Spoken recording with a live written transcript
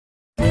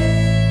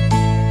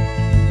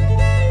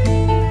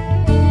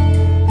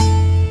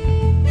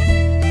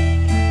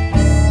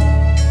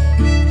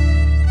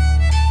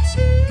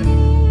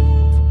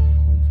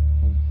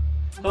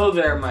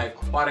Hello there, my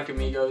aquatic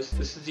amigos.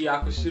 This is the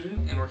Aqua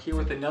Student, and we're here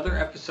with another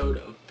episode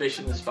of Fish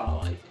in the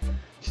Spotlight.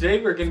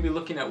 Today we're going to be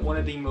looking at one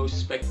of the most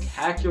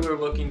spectacular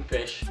looking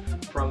fish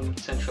from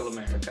Central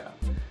America.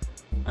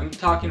 I'm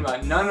talking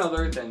about none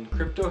other than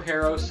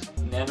Cryptoheros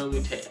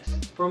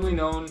Nanoluteus, formerly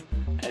known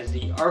as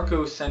the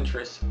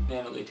Archocentrus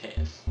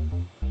Nanoluteus.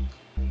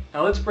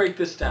 Now let's break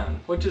this down.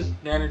 What does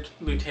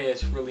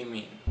Nanoluteus really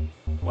mean?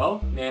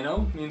 Well,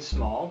 nano means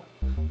small,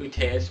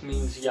 luteus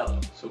means yellow.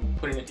 So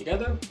putting it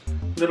together,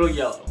 little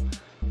yellow.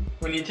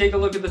 When you take a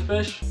look at the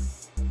fish,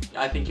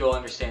 I think you'll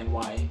understand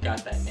why it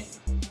got that name.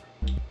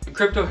 The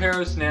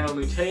Cryptoheros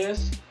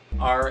Nanoluteus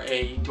are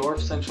a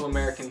dwarf Central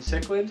American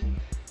cichlid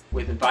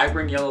with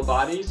vibrant yellow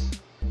bodies,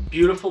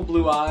 beautiful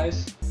blue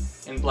eyes,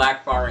 and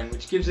black barring,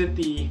 which gives it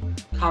the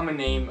common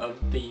name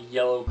of the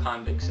Yellow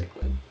Convict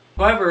cichlid.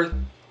 However,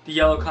 the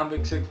Yellow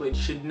Convict cichlid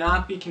should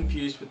not be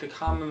confused with the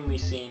commonly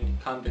seen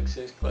convict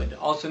cichlid,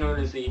 also known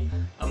as the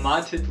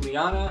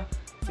Amatitliana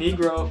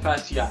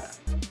nigrofasciata.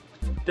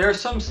 There are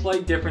some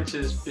slight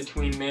differences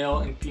between male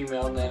and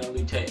female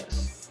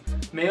Nanoluteus.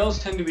 Males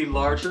tend to be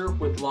larger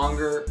with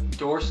longer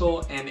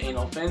dorsal and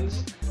anal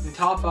fins and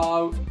top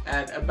out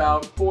at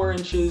about 4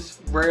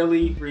 inches,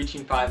 rarely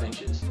reaching 5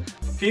 inches.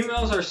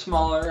 Females are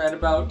smaller at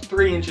about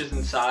 3 inches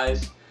in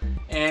size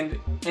and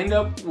end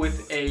up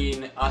with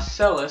an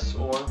ocellus,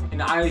 or an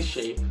eye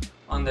shape,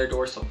 on their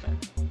dorsal fin.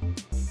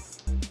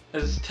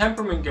 As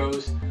temperament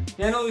goes,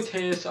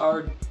 Nanoluteus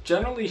are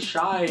generally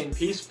shy and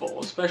peaceful,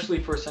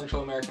 especially for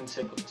Central American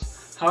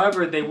cichlids.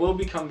 However, they will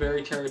become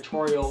very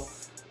territorial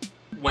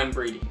when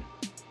breeding.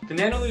 The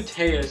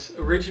Nanoluteus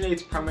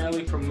originates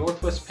primarily from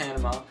northwest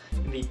Panama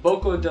in the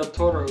Boca del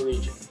Toro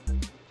region.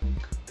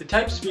 The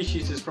type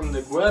species is from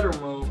the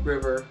Guadarramo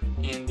River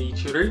in the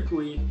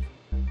Chiriquí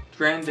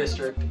Grand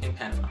District in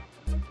Panama.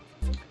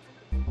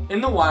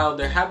 In the wild,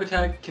 their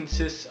habitat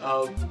consists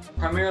of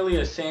primarily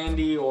a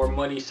sandy or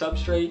muddy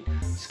substrate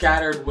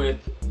scattered with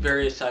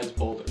various sized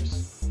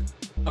boulders.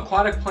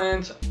 Aquatic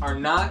plants are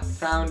not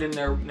found in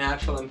their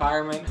natural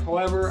environment.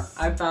 However,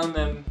 I found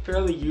them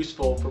fairly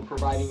useful for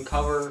providing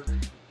cover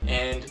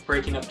and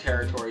breaking up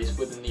territories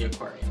within the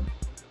aquarium.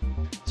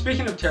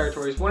 Speaking of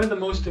territories, one of the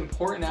most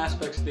important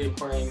aspects of the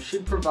aquarium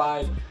should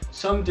provide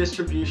some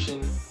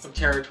distribution of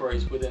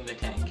territories within the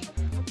tank.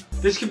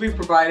 This could be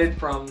provided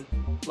from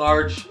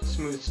large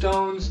smooth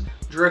stones,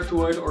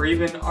 driftwood, or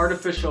even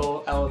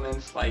artificial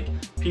elements like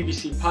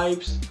PVC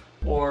pipes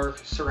or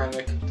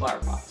ceramic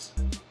flower pots.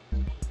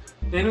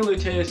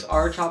 Nanoluteus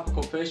are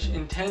tropical fish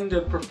and tend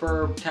to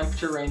prefer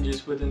temperature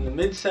ranges within the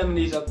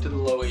mid-70s up to the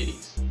low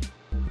 80s.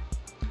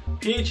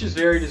 pH is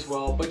varied as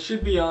well, but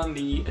should be on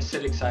the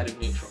acidic side of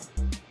neutral.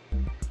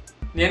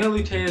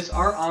 Nanoluteus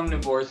are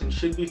omnivores and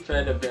should be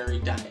fed a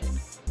varied diet.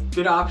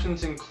 Good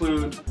options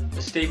include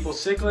a staple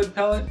cichlid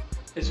pellet,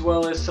 as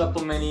well as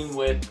supplementing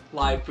with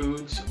live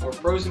foods or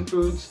frozen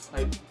foods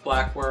like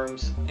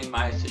blackworms and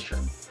mysis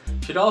shrimp.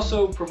 Should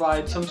also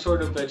provide some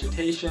sort of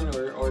vegetation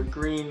or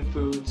green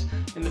foods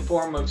in the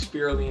form of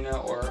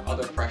spirulina or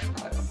other fresh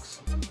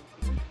products.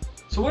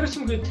 So what are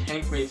some good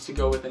tank mates to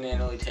go with the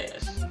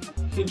Nanoluteus?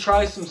 You can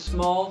try some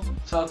small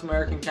South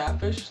American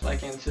catfish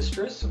like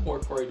Ancestris or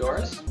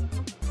Corydorus.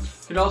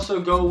 You could also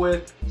go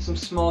with some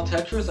small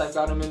tetras. I've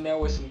got them in there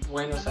with some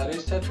Buenos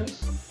Aires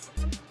tetras.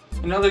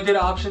 Another good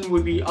option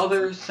would be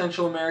other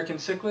Central American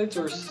cichlids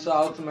or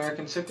South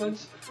American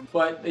cichlids,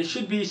 but they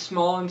should be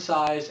small in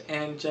size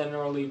and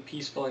generally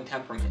peaceful in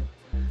temperament.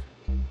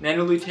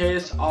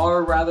 Nanoluteus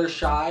are rather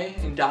shy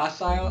and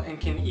docile and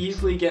can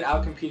easily get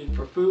outcompeted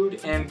for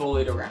food and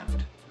bullied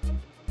around.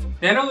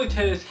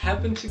 Nanoluteus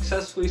have been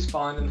successfully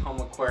spawned in the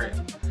home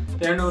aquarium.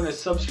 They are known as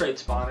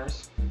substrate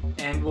spawners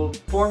and will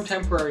form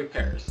temporary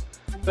pairs.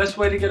 Best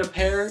way to get a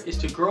pair is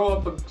to grow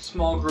up a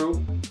small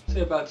group,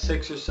 say about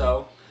 6 or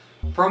so,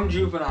 from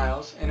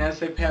juveniles, and as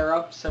they pair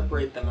up,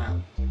 separate them out.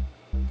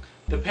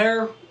 The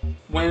pair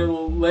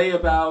will lay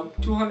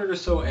about 200 or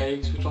so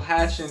eggs, which will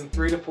hatch in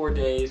 3 to 4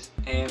 days,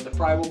 and the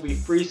fry will be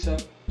free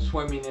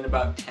swimming in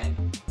about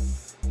 10.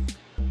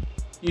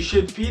 You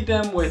should feed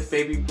them with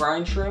baby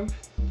brine shrimp,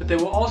 but they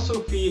will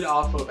also feed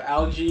off of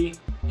algae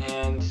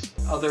and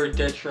other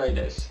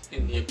detritus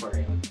in the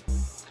aquarium.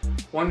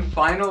 One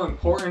final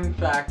important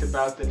fact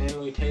about the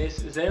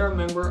Nanoluteus is they are a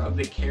member of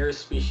the CARES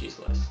species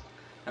list.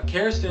 Now,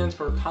 CARES stands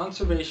for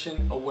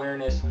Conservation,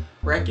 Awareness,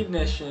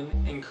 Recognition,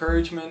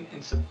 Encouragement,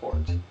 and Support.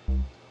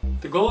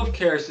 The goal of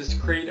CARES is to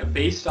create a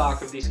base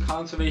stock of these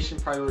conservation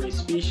priority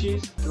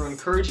species through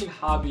encouraging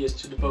hobbyists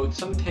to devote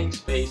some tank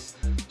space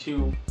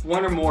to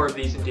one or more of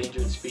these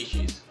endangered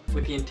species,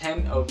 with the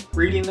intent of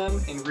breeding them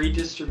and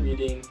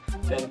redistributing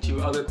them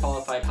to other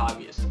qualified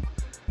hobbyists.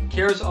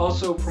 CARES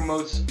also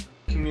promotes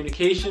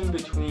communication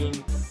between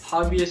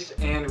hobbyists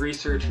and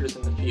researchers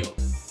in the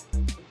field.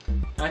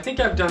 Now, I think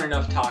I've done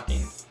enough talking,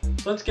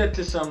 so let's get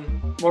to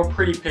some more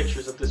pretty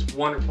pictures of this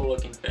wonderful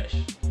looking fish.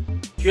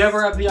 If you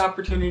ever have the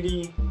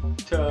opportunity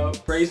to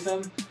raise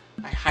them,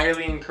 I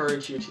highly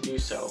encourage you to do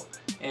so,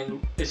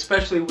 and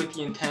especially with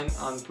the intent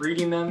on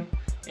breeding them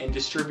and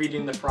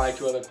distributing the fry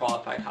to other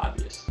qualified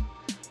hobbyists.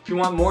 If you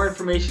want more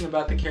information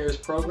about the CARES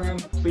program,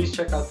 please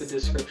check out the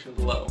description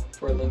below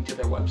for a link to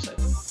their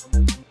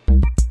website.